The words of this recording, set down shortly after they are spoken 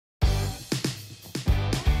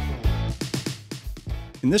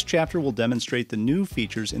In this chapter, we'll demonstrate the new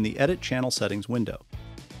features in the Edit Channel Settings window.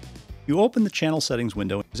 You open the Channel Settings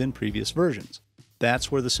window as in previous versions.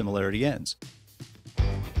 That's where the similarity ends.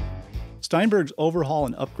 Steinberg's overhaul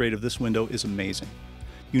and upgrade of this window is amazing.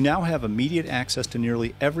 You now have immediate access to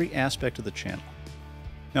nearly every aspect of the channel.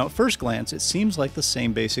 Now at first glance, it seems like the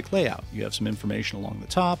same basic layout. You have some information along the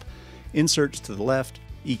top, inserts to the left,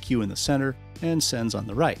 EQ in the center, and sends on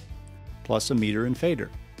the right, plus a meter and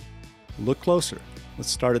fader. Look closer. Let's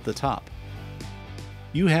start at the top.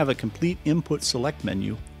 You have a complete input select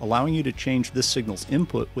menu, allowing you to change this signal's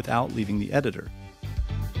input without leaving the editor.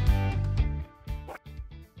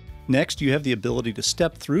 Next, you have the ability to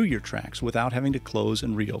step through your tracks without having to close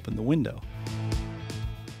and reopen the window.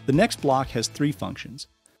 The next block has three functions.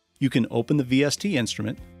 You can open the VST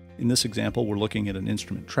instrument. In this example, we're looking at an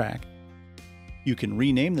instrument track. You can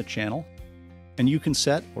rename the channel, and you can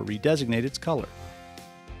set or redesignate its color.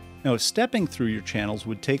 Now, if stepping through your channels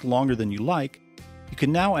would take longer than you like, you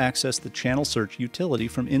can now access the Channel Search utility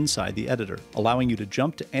from inside the editor, allowing you to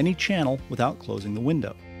jump to any channel without closing the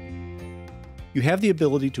window. You have the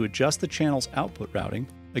ability to adjust the channel's output routing,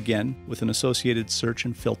 again with an associated search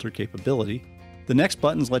and filter capability. The next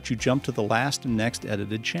buttons let you jump to the last and next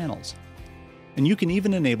edited channels. And you can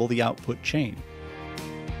even enable the output chain.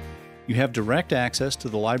 You have direct access to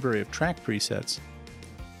the library of track presets,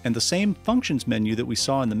 and the same functions menu that we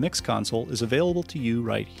saw in the mix console is available to you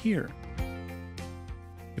right here.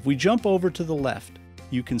 If we jump over to the left,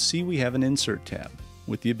 you can see we have an Insert tab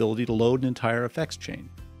with the ability to load an entire effects chain.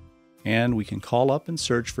 And we can call up and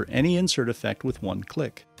search for any insert effect with one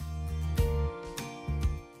click.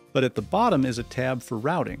 But at the bottom is a tab for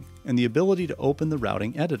routing and the ability to open the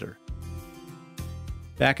routing editor.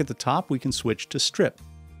 Back at the top, we can switch to Strip.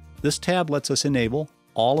 This tab lets us enable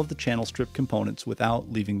all of the channel strip components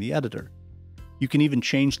without leaving the editor. You can even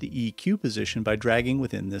change the EQ position by dragging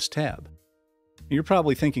within this tab. You're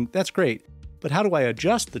probably thinking, that's great, but how do I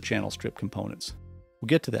adjust the channel strip components? We'll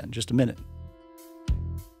get to that in just a minute.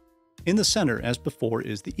 In the center, as before,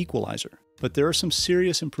 is the equalizer, but there are some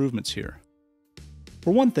serious improvements here.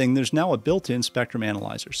 For one thing, there's now a built-in spectrum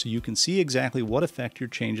analyzer, so you can see exactly what effect your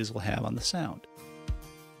changes will have on the sound.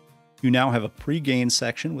 You now have a pre-gain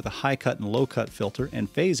section with a high-cut and low-cut filter and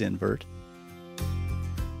phase invert,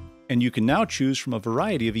 and you can now choose from a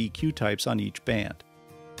variety of EQ types on each band.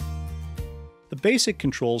 The basic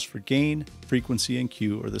controls for gain, frequency, and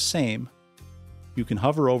Q are the same. You can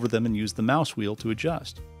hover over them and use the mouse wheel to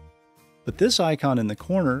adjust. But this icon in the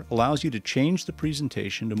corner allows you to change the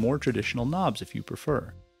presentation to more traditional knobs if you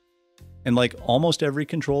prefer. And like almost every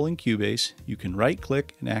control in Cubase, you can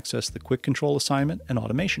right-click and access the Quick Control Assignment and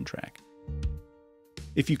Automation track.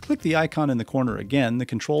 If you click the icon in the corner again, the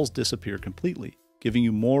controls disappear completely, giving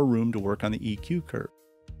you more room to work on the EQ curve.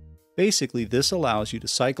 Basically, this allows you to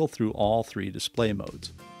cycle through all three display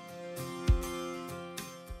modes.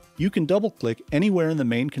 You can double-click anywhere in the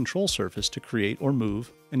main control surface to create or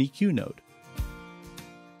move an EQ node.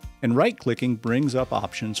 And right-clicking brings up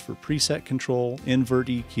options for preset control, invert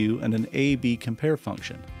EQ, and an A/B compare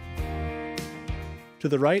function. To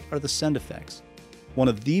the right are the send effects. One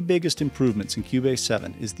of the biggest improvements in Cubase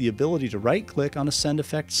 7 is the ability to right-click on a send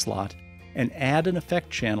effect slot and add an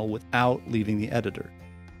effect channel without leaving the editor.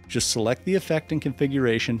 Just select the effect and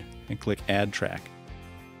configuration and click Add Track.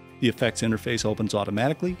 The effects interface opens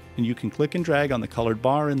automatically, and you can click and drag on the colored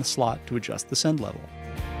bar in the slot to adjust the send level.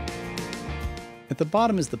 At the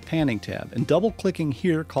bottom is the Panning tab, and double-clicking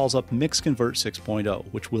here calls up Mix Convert 6.0,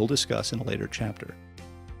 which we'll discuss in a later chapter.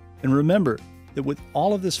 And remember that with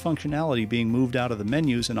all of this functionality being moved out of the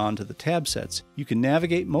menus and onto the tab sets, you can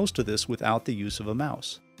navigate most of this without the use of a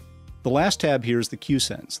mouse. The last tab here is the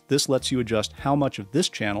Q-Sense. This lets you adjust how much of this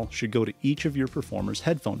channel should go to each of your performer's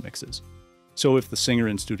headphone mixes. So if the singer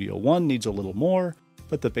in Studio 1 needs a little more,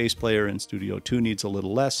 but the bass player in Studio 2 needs a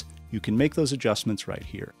little less, you can make those adjustments right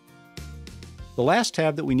here. The last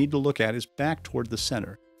tab that we need to look at is back toward the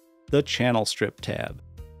center, the Channel Strip tab.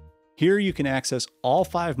 Here you can access all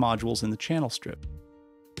 5 modules in the channel strip.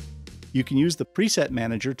 You can use the preset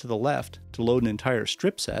manager to the left to load an entire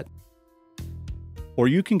strip set, or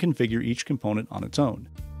you can configure each component on its own.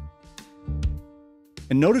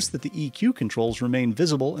 And notice that the EQ controls remain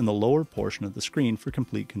visible in the lower portion of the screen for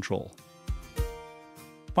complete control.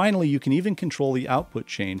 Finally, you can even control the output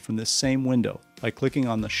chain from this same window by clicking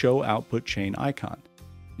on the Show Output Chain icon,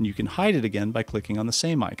 and you can hide it again by clicking on the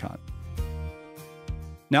same icon.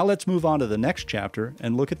 Now let's move on to the next chapter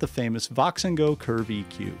and look at the famous Vox & Go Curve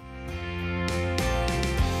EQ.